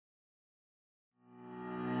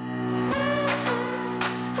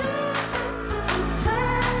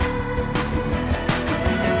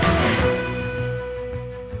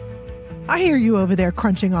I hear you over there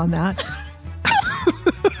crunching on that.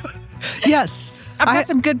 Yes. I've got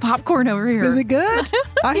some good popcorn over here. Is it good?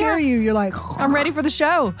 I hear you. You're like, I'm ready for the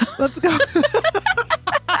show. Let's go.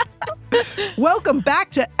 Welcome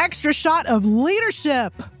back to Extra Shot of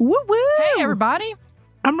Leadership. Woo woo. Hey, everybody.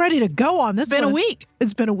 I'm ready to go on this It's been one. a week.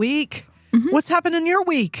 It's been a week. What's happened in your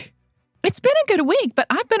week? It's been a good week, but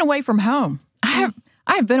I've been away from home. I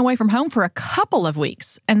have been away from home for a couple of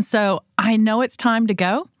weeks. And so I know it's time to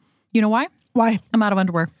go. You know why? Why? I'm out of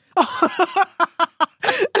underwear.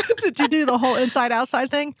 Did you do the whole inside-outside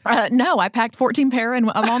thing? No, I packed 14 pair and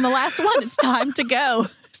I'm on the last one. It's time to go.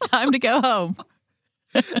 It's time to go home.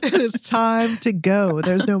 It is time to go.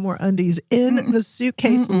 There's no more undies in the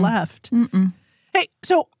suitcase left. Hey,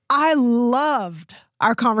 so I loved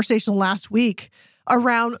our conversation last week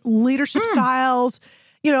around leadership styles.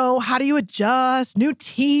 You know, how do you adjust? New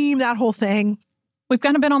team, that whole thing. We've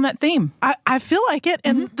kind of been on that theme. I feel like it.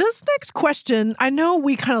 And this next question, I know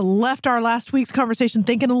we kind of left our last week's conversation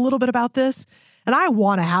thinking a little bit about this, and I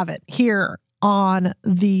want to have it here on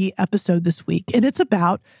the episode this week. And it's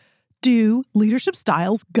about, do leadership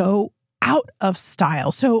styles go out of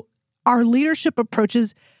style? So are leadership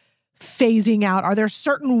approaches phasing out? Are there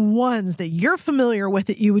certain ones that you're familiar with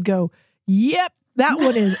that you would go, yep, that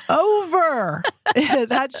one is over.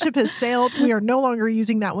 That ship has sailed. We are no longer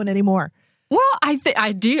using that one anymore. Well, I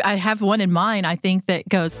do. I have one in mind, I think, that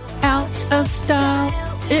goes out of style.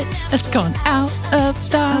 It has gone out of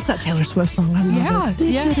style. That's that Taylor Swift song. I love it.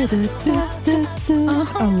 I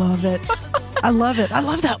love it. I love it. I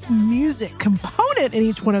love that music component in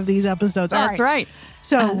each one of these episodes. That's right.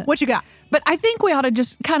 So what you got? But I think we ought to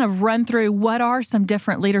just kind of run through what are some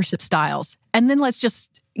different leadership styles. And then let's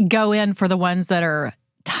just go in for the ones that are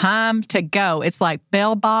time to go. It's like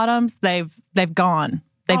bell bottoms. They've gone.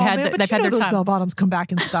 They've had their those time. bell bottoms come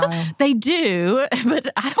back in style. They do, but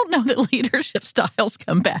I don't know that leadership styles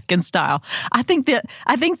come back in style. I think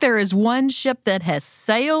there is one ship that has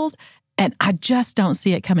sailed, and I just don't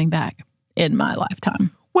see it coming back in my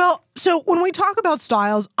lifetime. Well, so when we talk about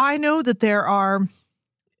styles, I know that there are,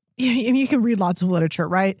 you can read lots of literature,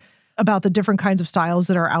 right, about the different kinds of styles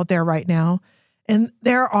that are out there right now. And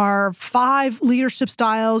there are 5 leadership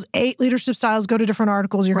styles, 8 leadership styles. Go to different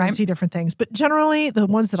articles, you're going to see different things. But generally, the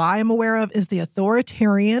ones that I am aware of is the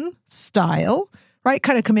authoritarian style, right?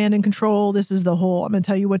 Kind of command and control. This is the whole, I'm going to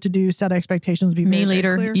tell you what to do, set expectations, be Me very,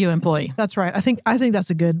 leader, very clear. you employee. That's right. I think that's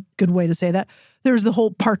a good way to say that. There's the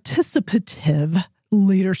whole participative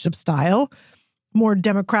leadership style, more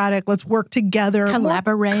democratic. Let's work together.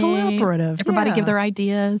 Collaborative. Everybody give their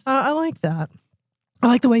ideas. I like that. I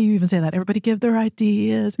like the way you even say that. Everybody give their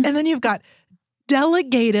ideas. And then you've got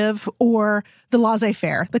delegative, or the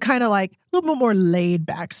laissez-faire, the kind of like a little bit more laid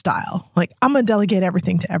back style. Like, I'm going to delegate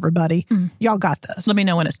everything to everybody. Y'all got this. Let me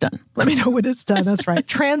know when it's done. Let me know when it's done. That's right.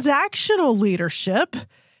 Transactional leadership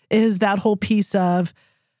is that whole piece of,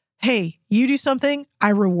 hey, you do something, I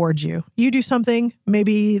reward you. You do something,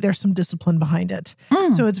 maybe there's some discipline behind it.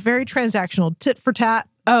 So it's very transactional. Tit for tat.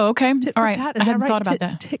 Oh, okay. Tit All for right. tat. I hadn't thought about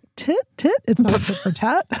that. Tit. It's not tit for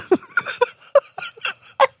tat.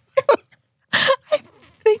 I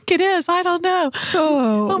think it is. I don't know.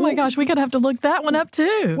 Oh my gosh. We're going to have to look that one up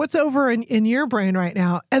too. What's over in your brain right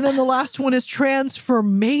now? And then the last one is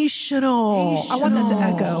transformational. I want that to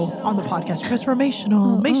echo on the podcast.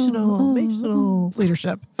 Transformational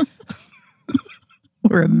leadership.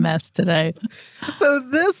 We're a mess today. So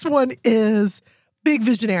this one is big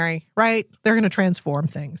visionary, right? They're going to transform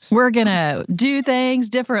things. We're going to do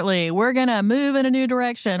things differently. We're going to move in a new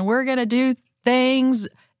direction. We're going to do things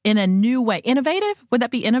in a new way. Innovative? Would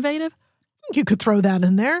that be innovative? You could throw that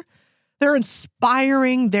in there. They're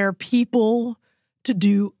inspiring their people to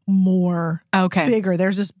do more. Okay. Bigger.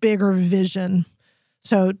 There's this bigger vision.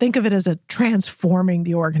 So think of it as a transforming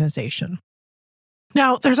the organization.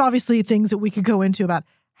 Now, there's obviously things that we could go into about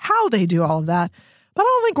how they do all of that, but I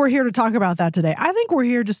don't think we're here to talk about that today. I think we're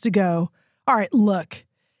here just to go, all right, look,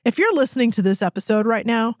 if you're listening to this episode right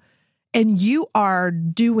now and you are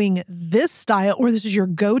doing this style, or this is your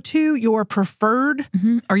go-to, your preferred,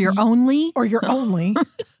 or your only,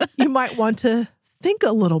 you might want to think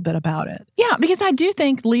a little bit about it. Yeah, because I do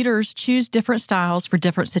think leaders choose different styles for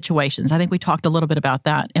different situations. I think we talked a little bit about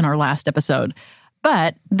that in our last episode.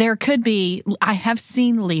 But there could be, I have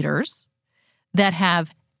seen leaders that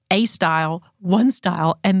have a style, one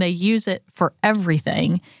style, and they use it for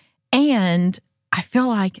everything. And I feel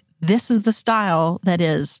like this is the style that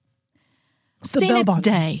is seen its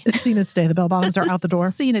day. It's seen its day. The bell bottoms are out the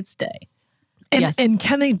door. Seen its day. And, yes. And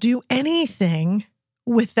can they do anything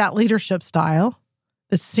with that leadership style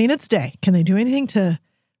that's seen its day? Can they do anything to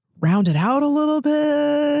round it out a little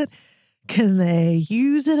bit? Can they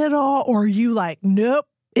use it at all? Or are you like, nope,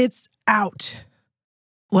 it's out?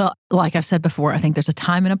 Well, like I've said before, I think there's a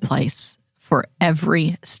time and a place for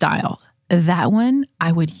every style. That one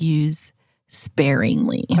I would use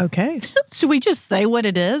sparingly. Okay. Should we just say what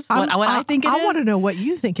it is? What I think it is? I want to know what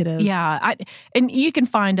you think it is. Yeah. And you can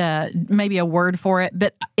find maybe a word for it.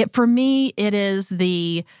 But for me, it is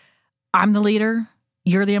I'm the leader.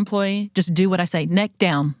 You're the employee. Just do what I say. Neck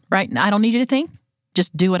down, right? I don't need you to think.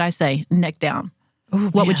 Just do what I say. Neck down. Ooh,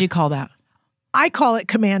 what would you call that? I call it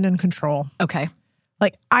command and control. Okay.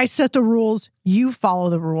 Like, I set the rules, you follow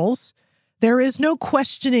the rules. There is no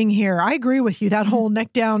questioning here. I agree with you. That whole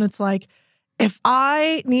neck down, it's like, if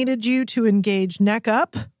I needed you to engage neck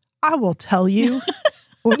up, I will tell you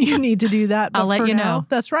when you need to do that. But I'll let you know.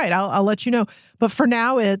 That's right. I'll let you know. But for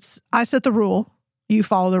now, it's I set the rule, you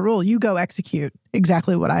follow the rule, you go execute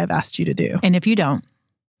exactly what I have asked you to do. And if you don't,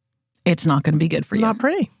 it's not going to be good for you. It's not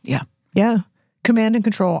pretty. Yeah. Yeah. Command and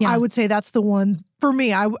control. Yeah. I would say that's the one for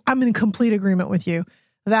me. I'm in complete agreement with you.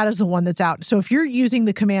 That is the one that's out. So if you're using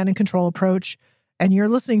the command and control approach and you're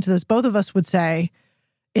listening to this, both of us would say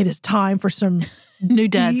it is time for some new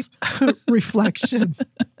dads deep reflection.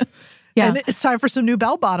 Yeah. And it's time for some new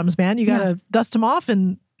bell bottoms, man. You got to dust them off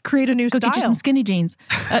and create a new Go style. get you some skinny jeans.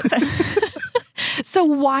 So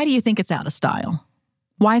why do you think it's out of style?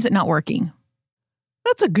 Why is it not working?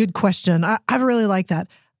 That's a good question. I really like that.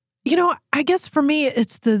 You know, I guess for me,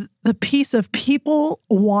 it's the piece of people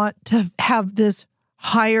want to have this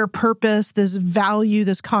higher purpose, this value,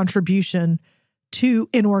 this contribution to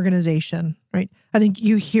an organization, right? I think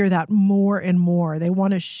you hear that more and more. They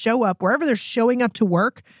want to show up wherever they're showing up to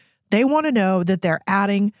work. They want to know that they're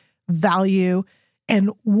adding value and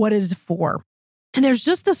what is for. And there's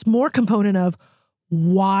just this more component of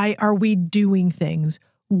why are we doing things?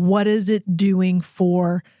 What is it doing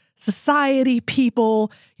for society,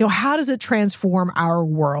 people? You know, how does it transform our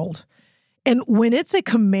world? And when it's a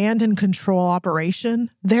command and control operation,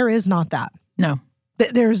 there is not that. No.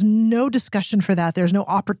 There's no discussion for that. There's no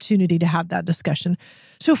opportunity to have that discussion.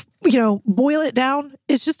 So, boil it down,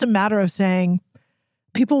 it's just a matter of saying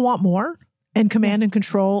people want more, and command and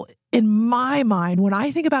control, in my mind, when I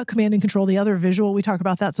think about command and control, the other visual, we talk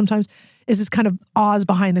about that sometimes, is this kind of Oz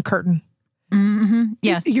behind the curtain. Mm-hmm.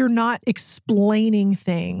 Yes. You're not explaining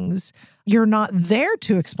things. You're not there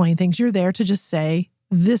to explain things. You're there to just say,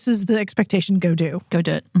 this is the expectation, go do. Go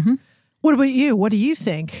do it. Mm-hmm. What about you? What do you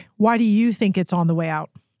think? Why do you think it's on the way out?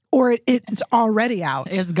 Or it's already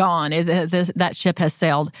out? It's gone. That ship has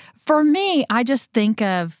sailed. For me, I just think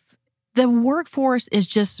of the workforce is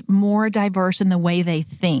just more diverse in the way they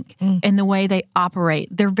think and the way they operate.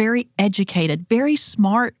 They're very educated, very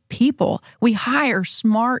smart people. We hire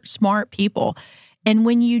smart people. And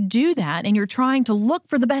when you do that and you're trying to look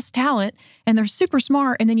for the best talent and they're super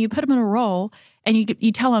smart and then you put them in a role and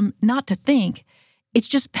you tell them not to think, it's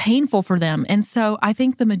just painful for them. And so I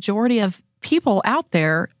think the majority of people out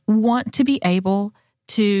there want to be able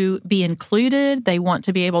to be included. They want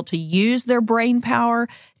to be able to use their brain power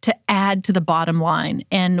to add to the bottom line.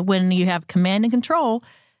 And when you have command and control,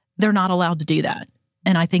 they're not allowed to do that.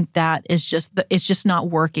 And I think that is it's just not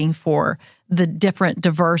working for the different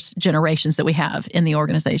diverse generations that we have in the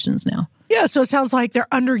organizations now. Yeah, so it sounds like they're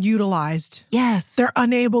underutilized. Yes. They're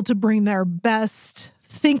unable to bring their best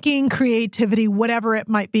thinking, creativity, whatever it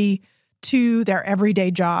might be, to their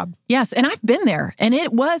everyday job. Yes, and I've been there, and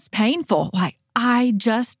it was painful. Like, I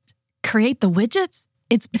just create the widgets.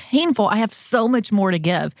 It's painful. I have so much more to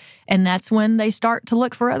give. And that's when they start to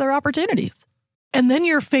look for other opportunities. And then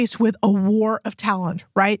you're faced with a war of talent,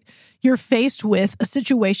 right? You're faced with a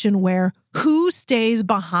situation where who stays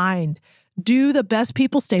behind? Do the best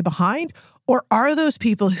people stay behind? Or are those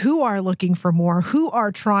people who are looking for more, who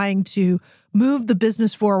are trying to move the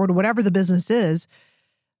business forward, whatever the business is,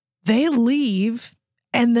 they leave,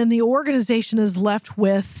 and then the organization is left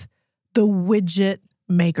with the widget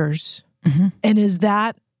makers. Mm-hmm. And is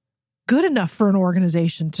that good enough for an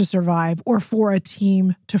organization to survive or for a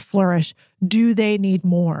team to flourish? Do they need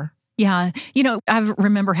more? Yeah. I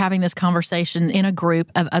remember having this conversation in a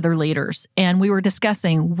group of other leaders, and we were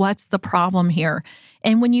discussing what's the problem here.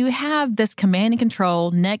 And when you have this command and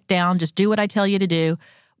control, neck down, just do what I tell you to do,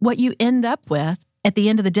 what you end up with at the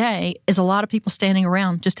end of the day is a lot of people standing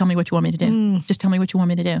around, just tell me what you want me to do. Just tell me what you want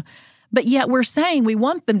me to do. But yet we're saying we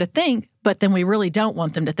want them to think, but then we really don't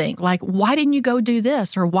want them to think. Like, why didn't you go do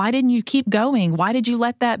this? Or why didn't you keep going? Why did you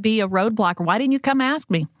let that be a roadblock? Or why didn't you come ask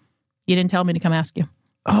me? You didn't tell me to come ask you.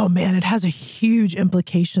 Oh, man, it has a huge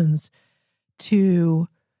implications to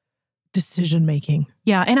decision making.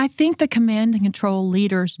 Yeah, and I think the command and control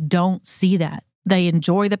leaders don't see that. They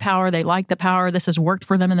enjoy the power. They like the power. This has worked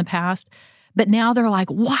for them in the past. But now they're like,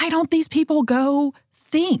 why don't these people go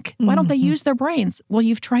think? Why don't they use their brains? Well,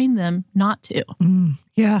 you've trained them not to.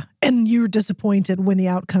 Yeah. And you're disappointed when the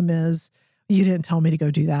outcome is, you didn't tell me to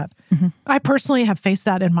go do that. I personally have faced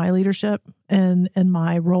that in my leadership and in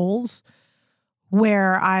my roles,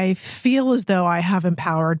 where I feel as though I have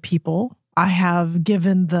empowered people. I have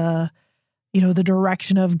given the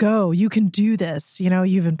direction of go, you can do this.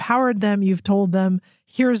 You've empowered them. You've told them,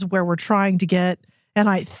 here's where we're trying to get. And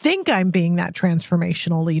I think I'm being that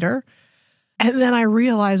transformational leader. And then I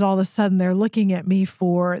realize all of a sudden they're looking at me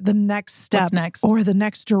for the next step. What's next? Or the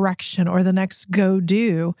next direction or the next go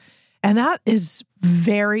do. And that is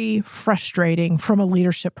very frustrating from a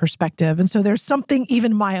leadership perspective. And so there's something,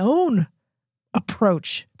 even my own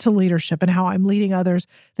approach to leadership and how I'm leading others,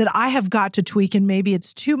 that I have got to tweak. And maybe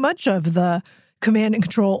it's too much of the command and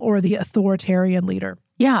control or the authoritarian leader.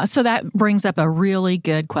 Yeah. So that brings up a really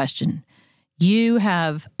good question. You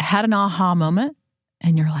have had an aha moment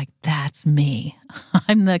and you're like, that's me.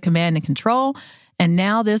 I'm the command and control. And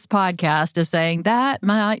now this podcast is saying that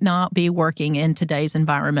might not be working in today's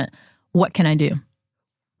environment. What can I do?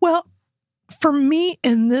 Well, for me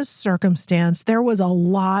in this circumstance, there was a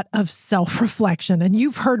lot of self-reflection. And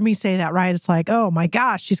you've heard me say that, right? It's like, oh my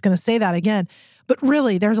gosh, she's going to say that again. But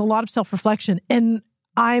really, there's a lot of self-reflection. And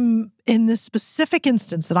I'm in this specific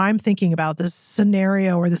instance that I'm thinking about, this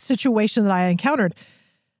scenario or the situation that I encountered,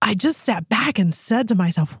 I just sat back and said to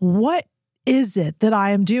myself, what is it that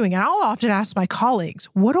I am doing? And I'll often ask my colleagues,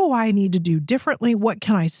 what do I need to do differently? What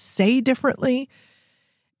can I say differently?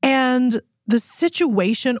 And the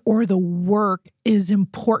situation or the work is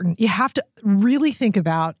important. You have to really think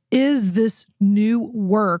about, is this new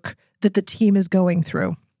work that the team is going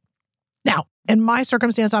through? Now, in my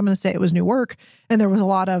circumstance, I'm going to say it was new work. And there was a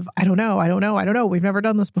lot of, I don't know. We've never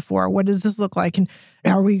done this before. What does this look like? And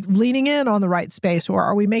are we leaning in on the right space, or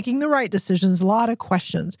are we making the right decisions? A lot of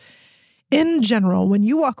questions. In general, when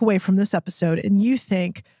you walk away from this episode and you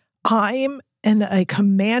think, I'm in a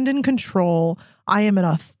command and control, I am an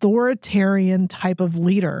authoritarian type of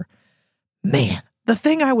leader, man, the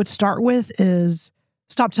thing I would start with is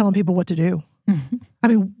stop telling people what to do. I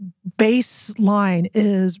mean, baseline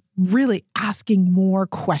is really asking more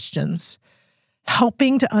questions,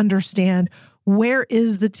 helping to understand, where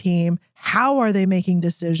is the team? How are they making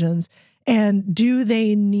decisions? And do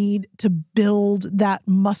they need to build that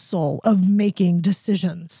muscle of making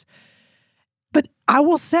decisions? But I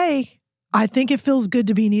will say, I think it feels good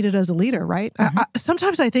to be needed as a leader, right?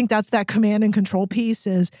 Sometimes I think that's that command and control piece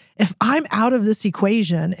is, if I'm out of this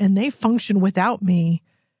equation and they function without me,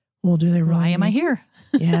 well, do they really? Why am I here?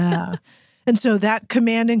 Yeah. And so that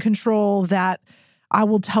command and control, that I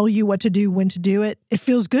will tell you what to do, when to do it, it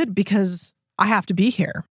feels good because I have to be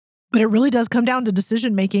here. But it really does come down to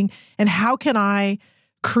decision making, and how can I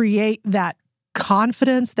create that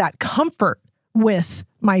confidence, that comfort with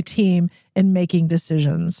my team in making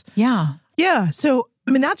decisions. Yeah. Yeah. So,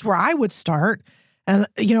 I mean, that's where I would start. And,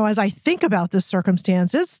 as I think about this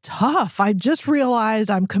circumstance, it's tough. I just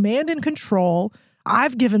realized I'm command and control.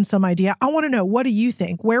 I've given some idea. I want to know, what do you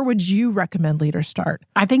think? Where would you recommend leaders start?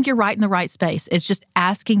 I think you're right in the right space. It's just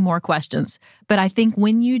asking more questions. But I think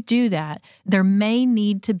when you do that, there may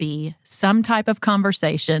need to be some type of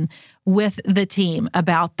conversation with the team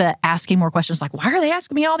about the asking more questions. Like, why are they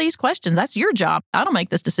asking me all these questions? That's your job. I don't make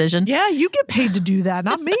this decision. Yeah, you get paid to do that,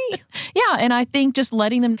 not me. Yeah, and I think just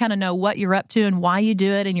letting them kind of know what you're up to and why you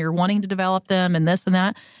do it, and you're wanting to develop them and this and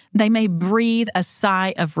that, they may breathe a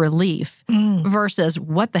sigh of relief versus,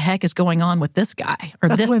 what the heck is going on with this guy or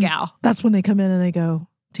this gal? That's when they come in and they go,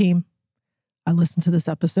 team, I listened to this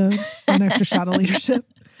episode on Extra Shot of Leadership.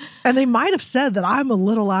 And they might have said that I'm a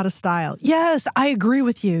little out of style. Yes, I agree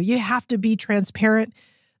with you. You have to be transparent.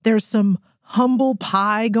 There's some humble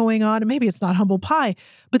pie going on. And maybe it's not humble pie,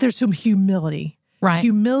 but there's some humility. Right.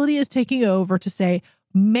 Humility is taking over to say,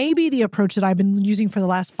 maybe the approach that I've been using for the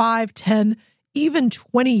last 5, 10, even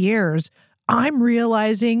 20 years, I'm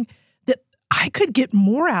realizing that I could get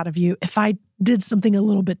more out of you if I did something a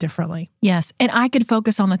little bit differently. Yes. And I could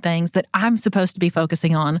focus on the things that I'm supposed to be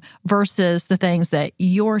focusing on versus the things that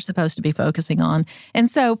you're supposed to be focusing on. And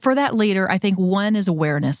so for that leader, I think one is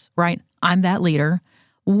awareness, right? I'm that leader.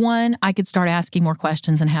 One, I could start asking more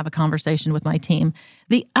questions and have a conversation with my team.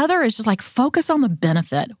 The other is just like, focus on the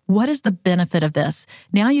benefit. What is the benefit of this?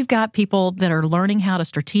 Now you've got people that are learning how to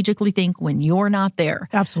strategically think when you're not there.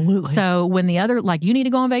 Absolutely. So when the other, like, you need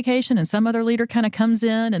to go on vacation and some other leader kind of comes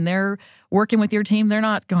in and they're working with your team, they're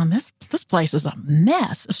not going, this place is a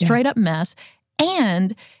mess, a straight up mess.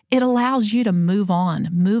 And it allows you to move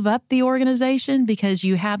up the organization because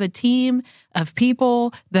you have a team of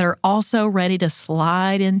people that are also ready to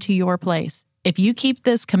slide into your place. If you keep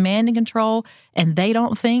this command and control and they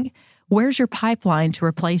don't think, where's your pipeline to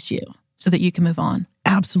replace you so that you can move on?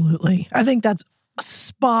 Absolutely. I think that's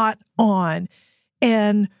spot on.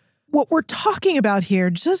 And what we're talking about here,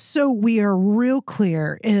 just so we are real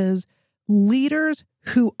clear, is leaders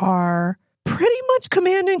who are pretty much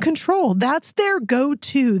command and control. That's their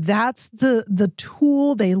go-to. That's the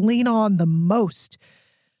tool they lean on the most.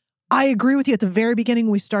 I agree with you. At the very beginning,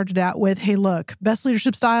 we started out with, hey, look, best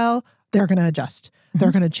leadership style, they're going to adjust.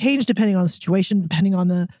 They're going to change depending on the situation, depending on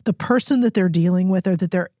the person that they're dealing with or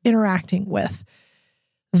that they're interacting with.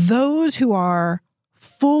 Those who are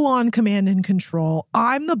full-on command and control,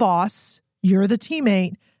 I'm the boss, you're the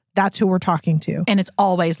teammate, that's who we're talking to. And it's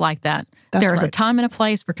always like that. There's a time and a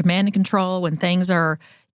place for command and control when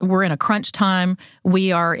we're in a crunch time,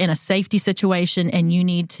 we are in a safety situation, and you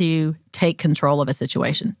need to take control of a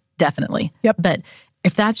situation. Definitely. Yep. But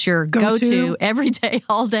if that's your go-to every day,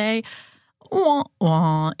 all day,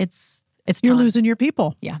 it's you're losing your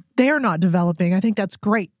people. Yeah. They're not developing. I think that's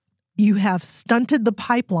great. You have stunted the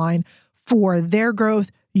pipeline for their growth,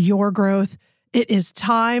 your growth. It is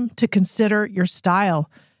time to consider your style.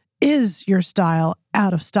 Is your style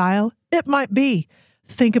out of style? It might be.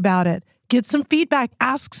 Think about it. Get some feedback.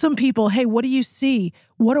 Ask some people, hey, what do you see?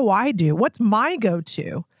 What do I do? What's my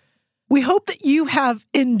go-to? We hope that you have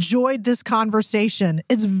enjoyed this conversation.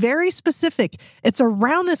 It's very specific. It's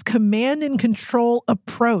around this command and control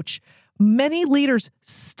approach. Many leaders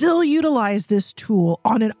still utilize this tool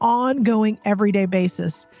on an ongoing, everyday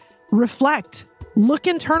basis. Reflect. Look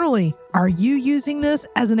internally. Are you using this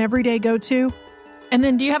as an everyday go-to? And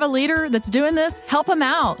then do you have a leader that's doing this? Help them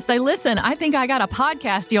out. Say, listen, I think I got a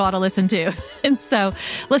podcast you ought to listen to. And so,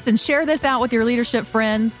 listen, share this out with your leadership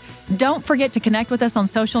friends. Don't forget to connect with us on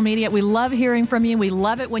social media. We love hearing from you. We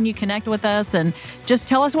love it when you connect with us and just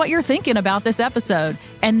tell us what you're thinking about this episode.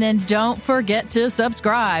 And then don't forget to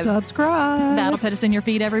subscribe. That'll put us in your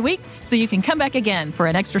feed every week so you can come back again for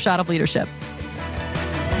an extra shot of leadership.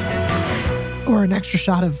 Or an extra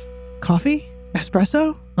shot of coffee?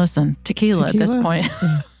 Espresso? Listen, tequila at this point.